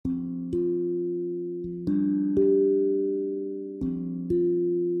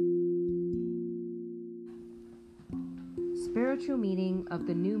spiritual meaning of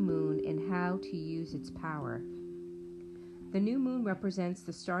the new moon and how to use its power. The new moon represents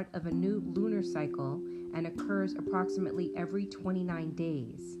the start of a new lunar cycle and occurs approximately every 29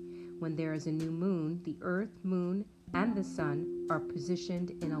 days. When there is a new moon, the earth, moon, and the sun are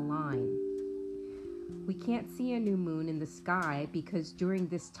positioned in a line. We can't see a new moon in the sky because during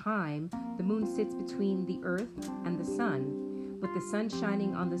this time, the moon sits between the earth and the sun, with the sun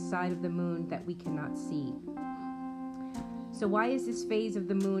shining on the side of the moon that we cannot see. So why is this phase of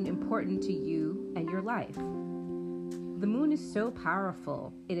the moon important to you and your life? The moon is so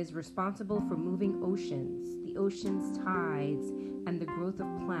powerful. It is responsible for moving oceans, the ocean's tides, and the growth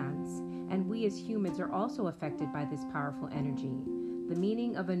of plants, and we as humans are also affected by this powerful energy. The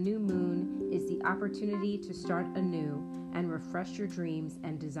meaning of a new moon is the opportunity to start anew and refresh your dreams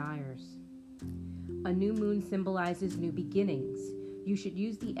and desires. A new moon symbolizes new beginnings. You should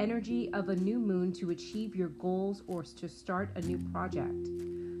use the energy of a new moon to achieve your goals or to start a new project.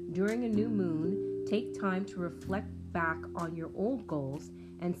 During a new moon, take time to reflect back on your old goals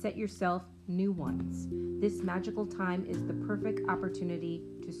and set yourself new ones. This magical time is the perfect opportunity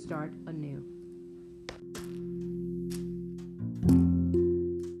to start anew.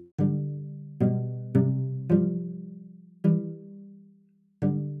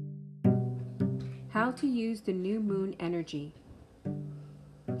 How to use the new moon energy.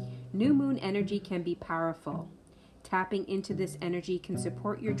 New moon energy can be powerful. Tapping into this energy can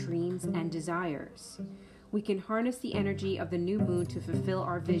support your dreams and desires. We can harness the energy of the new moon to fulfill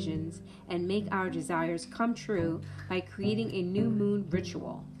our visions and make our desires come true by creating a new moon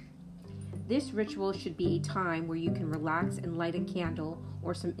ritual. This ritual should be a time where you can relax and light a candle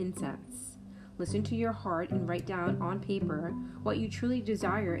or some incense. Listen to your heart and write down on paper what you truly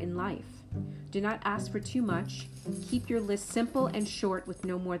desire in life. Do not ask for too much. Keep your list simple and short with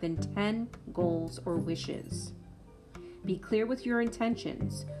no more than 10 goals or wishes. Be clear with your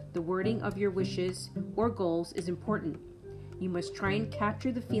intentions. The wording of your wishes or goals is important. You must try and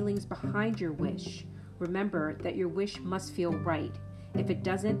capture the feelings behind your wish. Remember that your wish must feel right. If it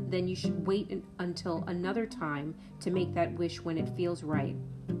doesn't, then you should wait until another time to make that wish when it feels right.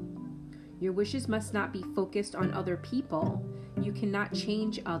 Your wishes must not be focused on other people. You cannot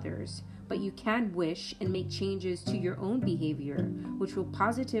change others, but you can wish and make changes to your own behavior, which will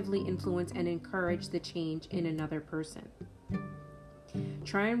positively influence and encourage the change in another person.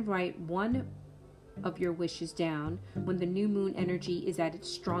 Try and write one of your wishes down when the new moon energy is at its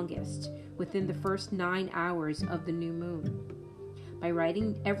strongest, within the first 9 hours of the new moon. By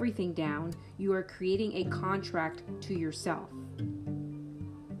writing everything down, you are creating a contract to yourself.